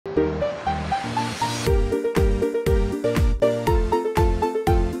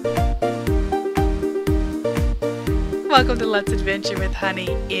Welcome to Let's Adventure with Honey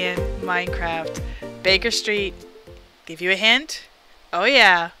in Minecraft. Baker Street. Give you a hint? Oh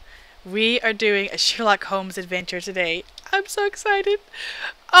yeah, we are doing a Sherlock Holmes adventure today. I'm so excited.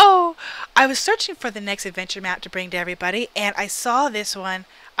 Oh, I was searching for the next adventure map to bring to everybody, and I saw this one.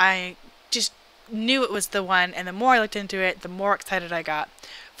 I just knew it was the one, and the more I looked into it, the more excited I got.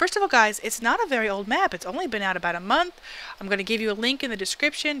 First of all, guys, it's not a very old map. It's only been out about a month. I'm going to give you a link in the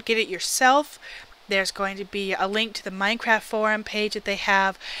description. Get it yourself. There's going to be a link to the Minecraft forum page that they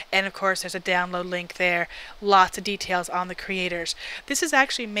have, and of course there's a download link there. Lots of details on the creators. This is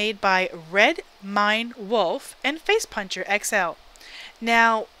actually made by RedMineWolf and BlockPuncher XL.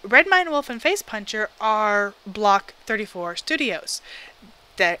 Now, RedMineWolf and BlockPuncher are Block 34 studios.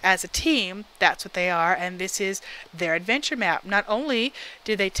 That as a team, that's what they are, and this is their adventure map. Not only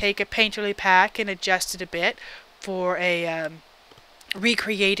did they take a painterly pack and adjust it a bit for a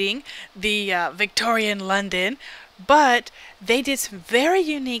recreating the Victorian London, but they did some very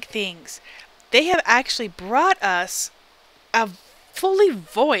unique things. They have actually brought us a fully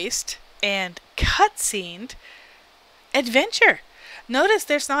voiced and cutscened adventure. Notice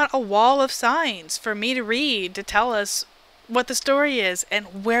there's not a wall of signs for me to read to tell us what the story is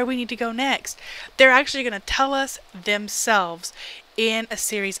and where we need to go next. They're actually going to tell us themselves in a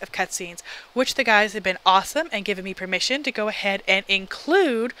series of cutscenes, which the guys have been awesome and given me permission to go ahead and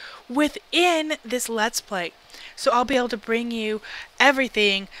include within this Let's Play. So I'll be able to bring you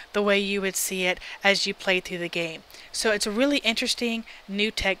everything the way you would see it as you play through the game. So it's a really interesting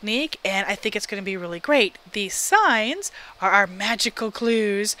new technique, and I think it's going to be really great. These signs are our magical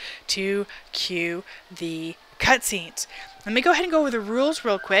clues to cue the cutscenes. Let me go ahead and go over the rules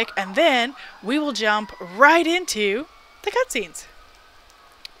real quick, and then we will jump right into the cutscenes.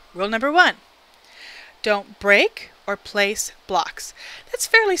 Rule number 1. Don't break or place blocks. That's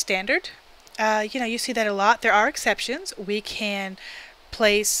fairly standard. You see that a lot. There are exceptions. We can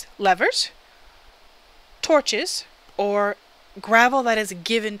place levers, torches, or gravel that is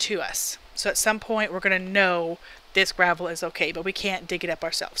given to us. So at some point we're going to know this gravel is okay, but we can't dig it up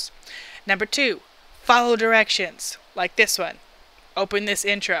ourselves. Number 2. Follow directions, like this one. Open this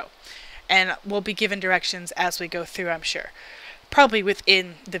intro. And we'll be given directions as we go through, I'm sure. Probably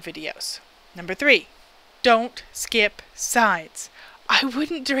within the videos. Number 3. Don't skip signs. I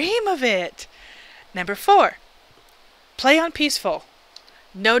wouldn't dream of it. Number 4. Play on peaceful.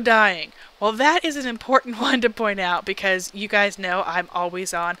 No dying. Well, that is an important one to point out because you guys know I'm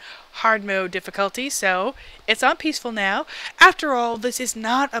always on hard mode difficulty, so it's on peaceful now. After all, this is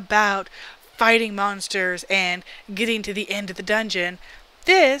not about fighting monsters and getting to the end of the dungeon.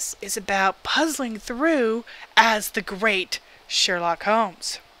 This is about puzzling through as the great Sherlock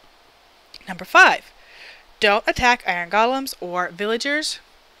Holmes. Number 5. Don't attack iron golems or villagers.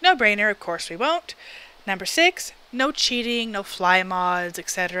 No brainer, of course we won't. Number 6. No cheating, no fly mods,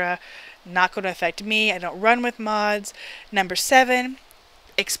 etc. Not going to affect me. I don't run with mods. Number 7.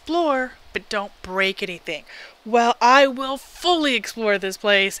 Explore, but don't break anything. Well, I will fully explore this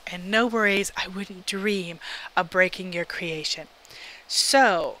place, and no worries, I wouldn't dream of breaking your creation.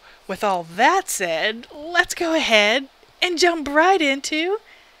 So, with all that said, let's go ahead and jump right into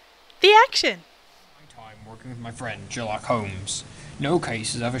the action. My time working with my friend Sherlock Holmes, no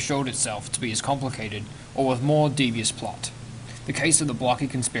case has ever showed itself to be as complicated or with more devious plot. The case of the Blocky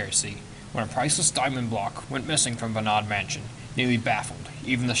conspiracy, when a priceless diamond block went missing from Barnard Mansion, nearly baffled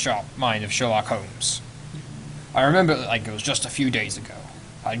even the sharp mind of Sherlock Holmes. I remember it like it was just a few days ago.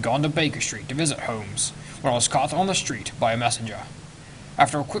 I had gone to Baker Street to visit Holmes when I was caught on the street by a messenger.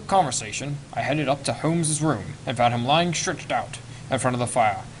 After a quick conversation, I headed up to Holmes's room and found him lying stretched out in front of the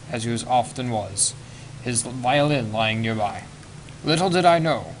fire, as he often was, his violin lying nearby. Little did I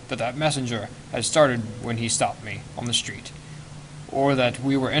know that that messenger had started when he stopped me on the street, or that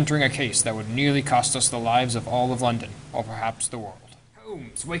we were entering a case that would nearly cost us the lives of all of London, or perhaps the world.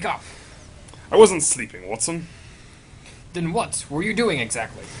 Holmes, wake up! I wasn't sleeping, Watson. Then what were you doing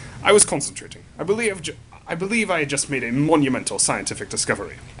exactly? I was concentrating. I believe I had just made a monumental scientific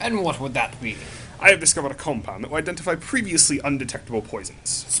discovery. And what would that be? I have discovered a compound that will identify previously undetectable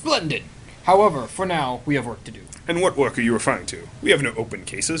poisons. Splendid! However, for now, we have work to do. And what work are you referring to? We have no open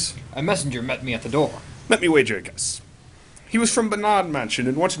cases. A messenger met me at the door. Let me wager a guess. He was from Barnard Mansion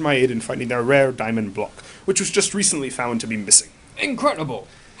and wanted my aid in finding their rare diamond block, which was just recently found to be missing. Incredible!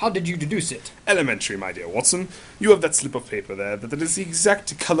 How did you deduce it? Elementary, my dear Watson. You have that slip of paper there that it is the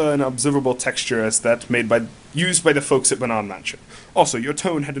exact color and observable texture as that used by the folks at Bernard Mansion. Also, your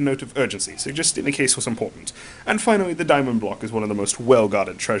tone had a note of urgency, suggesting the case was important. And finally, the diamond block is one of the most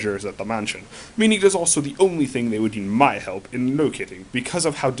well-guarded treasures at the mansion, meaning it is also the only thing they would need my help in locating because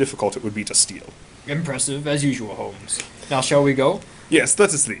of how difficult it would be to steal. Impressive, as usual, Holmes. Now shall we go? Yes,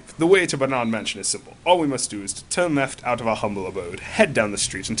 let us leave. The way to Bernard Mansion is simple. All we must do is to turn left out of our humble abode, head down the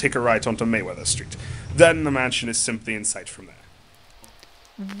street, and take a right onto Mayweather Street. Then the mansion is simply in sight from there.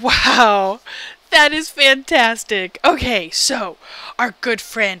 Wow, that is fantastic. Okay, so our good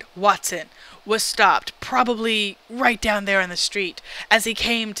friend Watson was stopped probably right down there on the street as he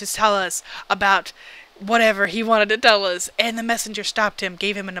came to tell us about whatever he wanted to tell us, and the messenger stopped him,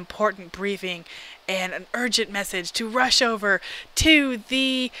 gave him an important briefing and an urgent message to rush over to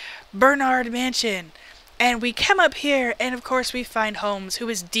the Bernard Mansion. And we come up here, and of course we find Holmes, who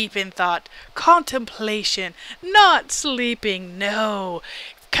is deep in thought, contemplation, not sleeping, no,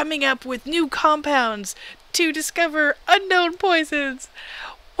 coming up with new compounds to discover unknown poisons.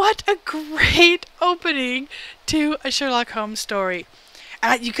 What a great opening to a Sherlock Holmes story.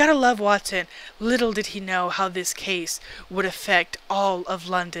 You gotta love Watson. Little did he know how this case would affect all of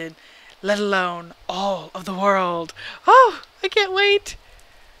London, let alone all of the world. Oh, I can't wait.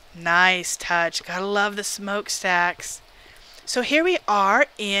 Nice touch. Gotta love the smokestacks. So here we are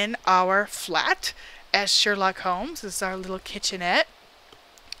in our flat as Sherlock Holmes. This is our little kitchenette,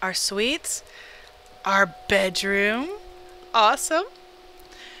 our suites, our bedroom. Awesome.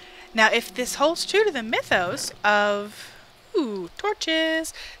 Now, if this holds true to the mythos of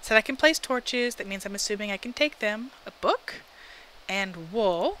torches. Said I can place torches. That means I'm assuming I can take them. A book and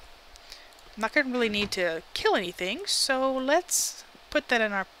wool. I'm not going to really need to kill anything, so let's put that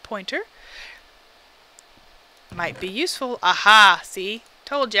in our pointer. Might be useful. Aha! See?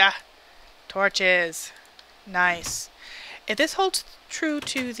 Told ya. Torches. Nice. If this holds true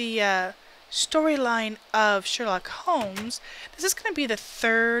to the storyline of Sherlock Holmes, this is going to be the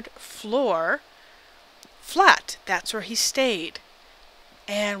 3rd floor flat. That's where he stayed.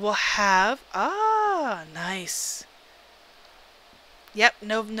 And we'll have nice. Yep,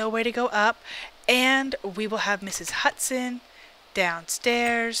 no way to go up. And we will have Mrs. Hudson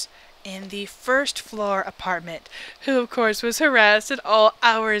downstairs in the 1st floor apartment, who of course was harassed at all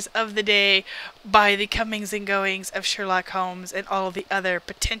hours of the day by the comings and goings of Sherlock Holmes and all of the other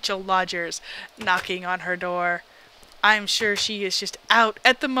potential lodgers knocking on her door. I'm sure she is just out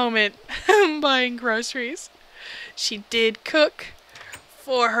at the moment buying groceries. She did cook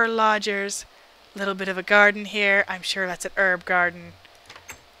for her lodgers. Little bit of a garden here. I'm sure that's an herb garden.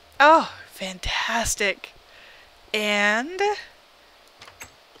 Oh, fantastic. And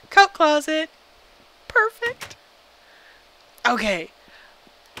coat closet. Perfect. Okay.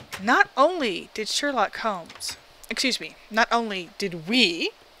 Not only did not only did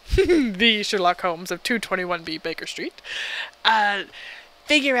we, the Sherlock Holmes of 221B Baker Street,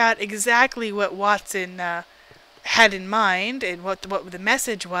 figure out exactly what Watson had in mind and what the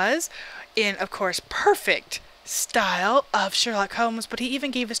message was in, of course, perfect style of Sherlock Holmes, but he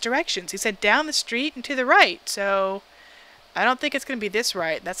even gave us directions. He said down the street and to the right, so I don't think it's going to be this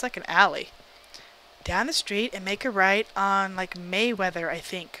right. That's like an alley. Down the street and make a right on, like, Mayweather, I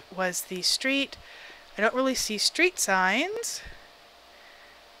think, was the street. I don't really see street signs,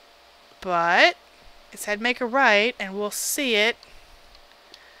 but it said make a right, and we'll see it.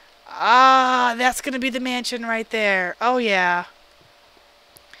 Ah, that's going to be the mansion right there. Oh, yeah.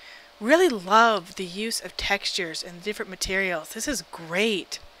 Really love the use of textures and different materials. This is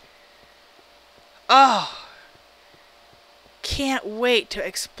great. Oh, can't wait to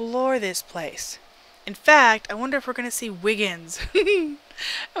explore this place. In fact, I wonder if we're going to see Wiggins.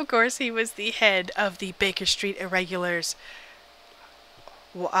 Of course, he was the head of the Baker Street Irregulars.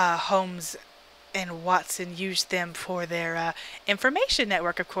 Holmes and Watson used them for their information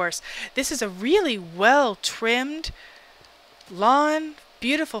network, of course. This is a really well-trimmed lawn,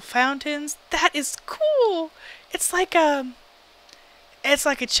 beautiful fountains. That is cool. It's like a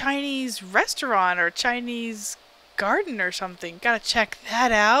Chinese restaurant or Chinese garden or something. Gotta check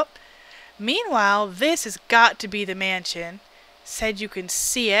that out. Meanwhile, this has got to be the mansion. Said you can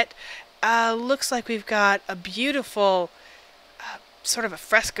see it. Looks like we've got a beautiful sort of a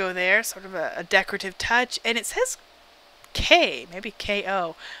fresco there, sort of a decorative touch, and it says K, maybe K-O.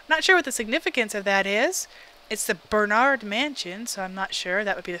 I'm not sure what the significance of that is. It's the Bernard Mansion, so I'm not sure.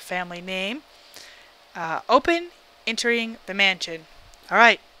 That would be the family name. Open, entering the mansion. All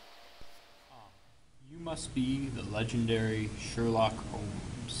right. You must be the legendary Sherlock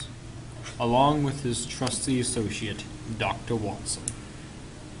Holmes, along with his trusty associate, Dr. Watson.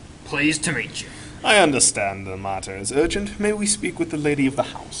 Pleased to meet you. I understand the matter is urgent. May we speak with the lady of the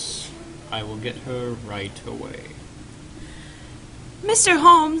house? I will get her right away. Mr.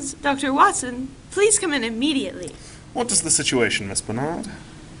 Holmes, Dr. Watson, please come in immediately. What is the situation, Miss Bernard?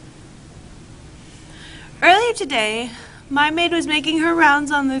 Earlier today, my maid was making her rounds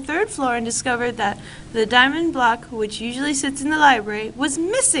on the third floor and discovered that the diamond block, which usually sits in the library, was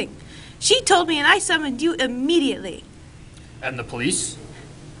missing. She told me and I summoned you immediately. And the police?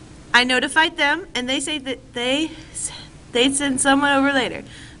 I notified them and they say that they'd send someone over later.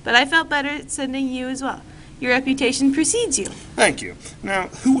 But I felt better sending you as well. Your reputation precedes you. Thank you. Now,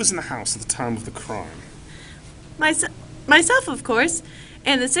 who was in the house at the time of the crime? Myself, of course,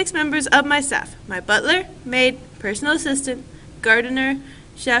 and the 6 members of my staff. My butler, maid, personal assistant, gardener,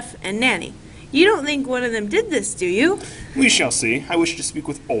 chef, and nanny. You don't think one of them did this, do you? We shall see. I wish to speak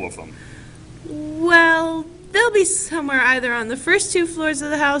with all of them. Well, they'll be somewhere either on the first 2 floors of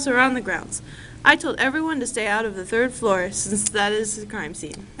the house or on the grounds. I told everyone to stay out of the 3rd floor, since that is the crime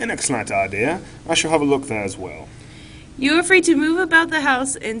scene. An excellent idea. I shall have a look there as well. You are free to move about the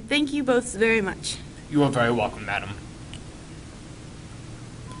house, and thank you both very much. You are very welcome, madam.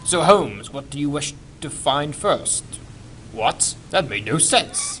 So, Holmes, what do you wish to find first? What? That made no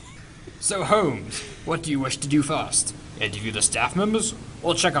sense. So, Holmes, what do you wish to do first? Interview the staff members,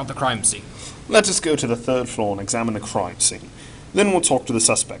 or check out the crime scene? Let us go to the 3rd floor and examine the crime scene. Then we'll talk to the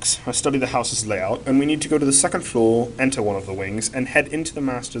suspects. I study the house's layout, and we need to go to the 2nd floor, enter one of the wings, and head into the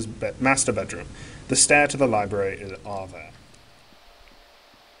master bedroom. The stair to the library are there.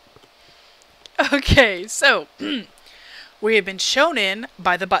 Okay, so we have been shown in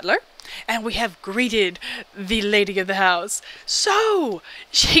by the butler, and we have greeted the lady of the house. So,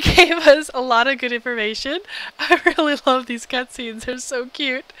 she gave us a lot of good information. I really love these cutscenes. They're so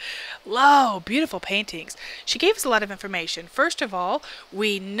cute. Wow, beautiful paintings. She gave us a lot of information. First of all,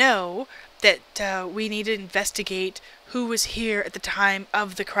 we know that we need to investigate who was here at the time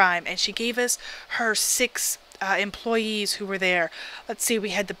of the crime, and she gave us her 6 employees who were there. Let's see,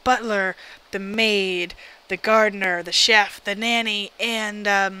 we had the butler, the maid, the gardener, the chef, the nanny, and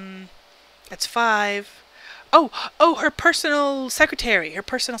that's 5. Oh, her personal secretary.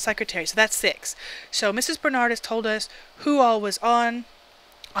 So that's 6. So Mrs. Bernard has told us who all was on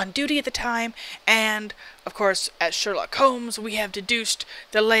duty at the time, and of course, as Sherlock Holmes, we have deduced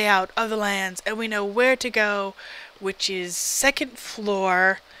the layout of the lands, and we know where to go, which is 2nd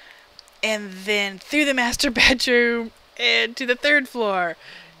floor, and then through the master bedroom, and to the 3rd floor,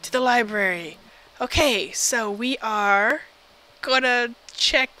 to the library. Okay, so we are gonna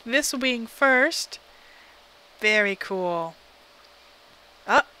check this wing first. Very cool.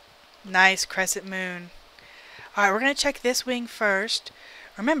 Oh, nice crescent moon. Alright, we're gonna check this wing first.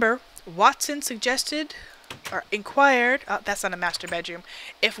 Remember, Watson suggested, or inquired, that's not a master bedroom,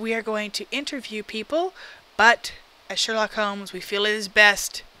 if we are going to interview people, but as Sherlock Holmes, we feel it is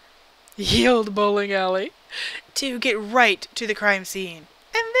best, yield bowling alley, to get right to the crime scene,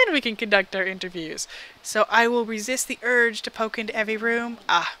 and then we can conduct our interviews. So I will resist the urge to poke into every room.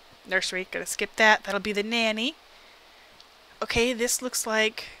 Nursery, gotta skip that, that'll be the nanny. Okay, this looks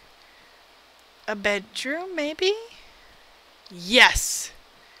like a bedroom, maybe? Yes!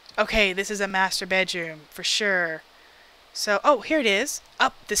 Okay, this is a master bedroom, for sure. So, here it is.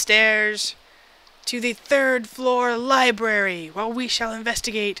 Up the stairs to the 3rd floor library, where we shall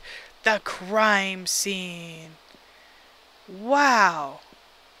investigate the crime scene. Wow!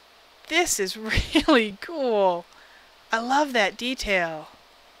 This is really cool. I love that detail.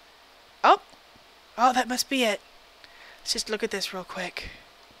 Oh, that must be it. Let's just look at this real quick.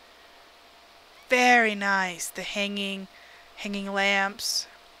 Very nice. The hanging lamps.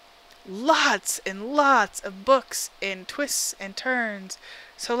 Lots and lots of books and twists and turns.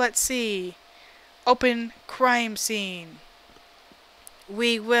 So let's see. Open crime scene.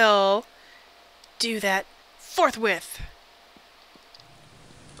 We will do that forthwith.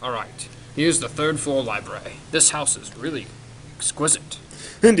 Alright, here's the 3rd floor library. This house is really exquisite.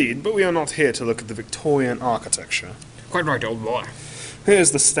 Indeed, but we are not here to look at the Victorian architecture. Quite right, old boy.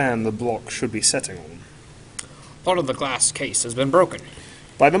 Here's the stand the block should be setting on. Part of the glass case has been broken.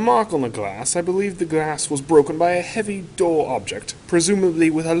 By the mark on the glass, I believe the glass was broken by a heavy door object, presumably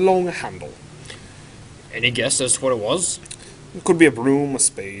with a long handle. Any guess as to what it was? It could be a broom, a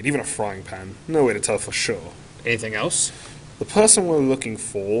spade, even a frying pan. No way to tell for sure. Anything else? The person we're looking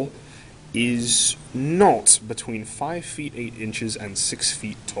for is not between 5 feet 8 inches and 6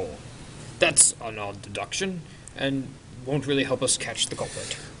 feet tall. That's an odd deduction. And won't really help us catch the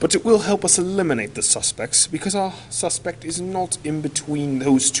culprit. But it will help us eliminate the suspects, because our suspect is not in between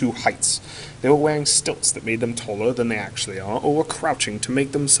those two heights. They were wearing stilts that made them taller than they actually are, or were crouching to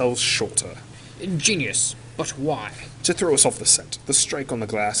make themselves shorter. Ingenious, but why? To throw us off the scent, the strike on the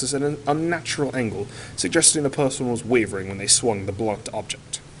glass is at an unnatural angle, suggesting the person was wavering when they swung the blunt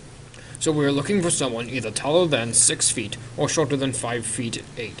object. So we're looking for someone either taller than 6 feet or shorter than 5 feet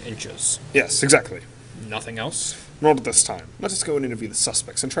 8 inches. Yes, exactly. Nothing else? Not at this time. Let us go and interview the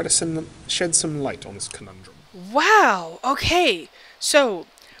suspects and try to shed some light on this conundrum. Wow, okay. So,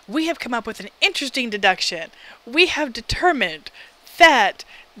 we have come up with an interesting deduction. We have determined that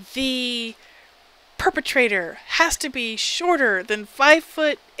the perpetrator has to be shorter than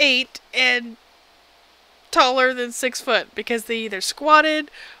 5'8" and taller than 6 foot, because they either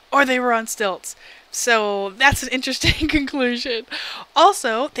squatted or they were on stilts. So that's an interesting conclusion.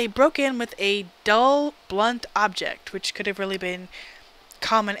 Also, they broke in with a dull, blunt object, which could have really been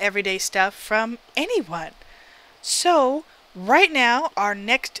common everyday stuff from anyone. So, right now, our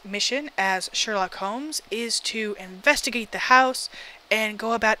next mission as Sherlock Holmes is to investigate the house and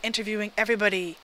go about interviewing everybody